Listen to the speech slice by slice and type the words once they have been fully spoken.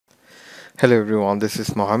Hello everyone, this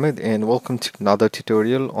is Mohammed and welcome to another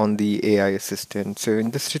tutorial on the AI assistant. So in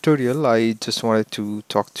this tutorial, I just wanted to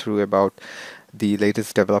talk through about the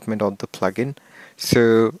latest development on the plugin.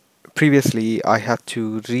 So previously I had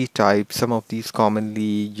to retype some of these commonly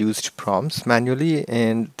used prompts manually,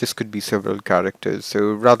 and this could be several characters.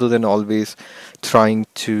 So rather than always trying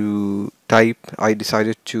to type, I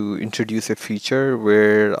decided to introduce a feature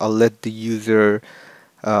where I'll let the user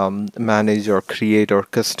manage or create or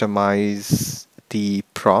customize the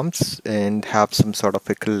prompts and have some sort of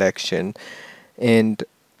a collection. And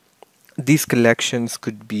these collections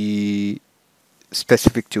could be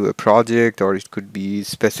specific to a project, or it could be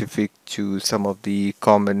specific to some of the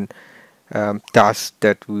common tasks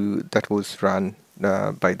that was run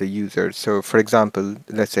by the user. So for example,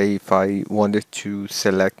 let's say if I wanted to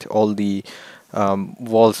select all the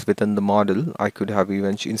walls within the model, I could have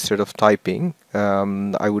even, instead of typing,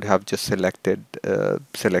 I would have just selected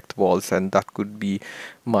select walls, and that could be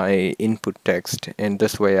my input text. And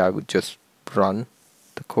this way I would just run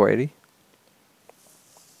the query,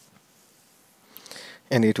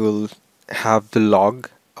 and it will have the log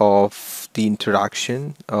of the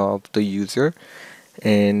interaction of the user.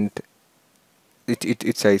 And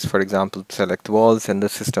it says, for example, select walls, and the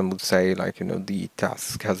system would say, like, the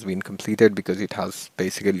task has been completed because it has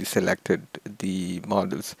basically selected the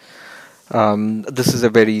models. This is a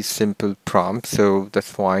very simple prompt, so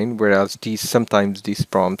that's fine. Whereas sometimes these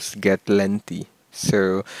prompts get lengthy.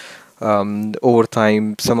 So over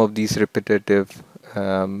time,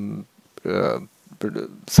 um, uh,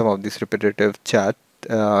 some of this repetitive chat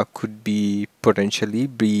could be potentially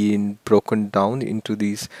being broken down into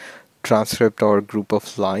these transcript or group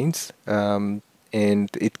of lines, and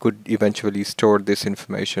it could eventually store this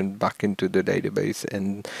information back into the database,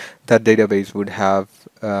 and that database would have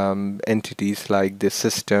entities like the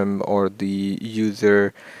system or the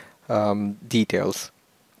user details,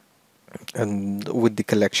 and with the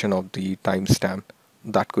collection of the timestamp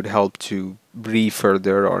that could help to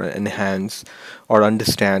further or enhance or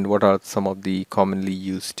understand what are some of the commonly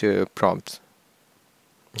used prompts.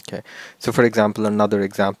 Okay, so for example, another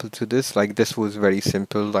example to this, like this was very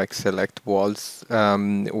simple, like select walls,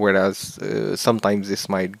 whereas sometimes this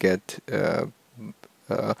might get uh,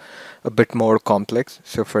 a bit more complex.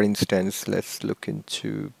 So for instance, let's look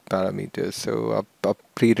into parameters. So I've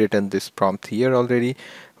pre-written this prompt here already,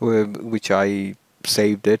 which I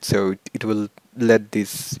saved it. So it will let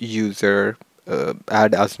this user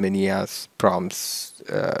add as many as prompts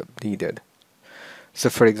needed. So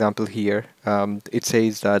for example here, it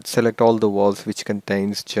says that select all the walls which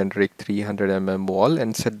contains generic 300 wall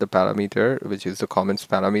and set the parameter, which is the comments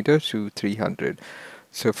parameter, to 300.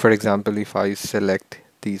 So for example, if I select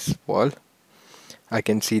this wall, I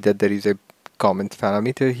can see that there is a comments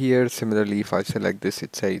parameter here. Similarly, if I select this,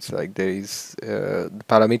 it says like there is the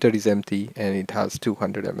parameter is empty and it has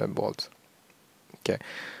 200 walls. Okay,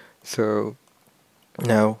 so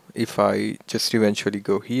now if I just eventually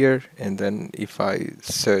go here, and then if I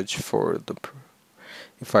search for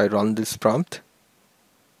if I run this prompt,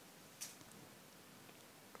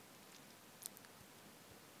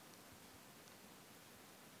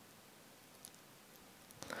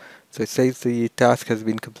 so it says the task has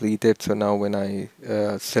been completed. So now when I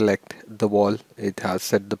select the wall, it has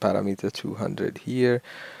set the parameter 200 here.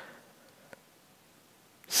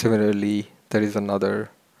 Similarly, there is another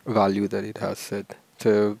value that it has set.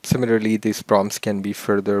 So similarly, these prompts can be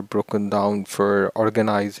further broken down for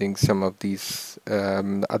organizing some of these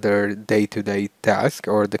other day-to-day tasks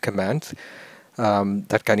or the commands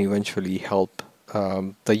that can eventually help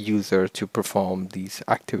the user to perform these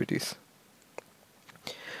activities.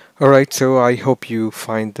 All right, so I hope you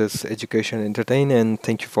find this education entertaining, and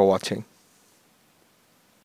thank you for watching.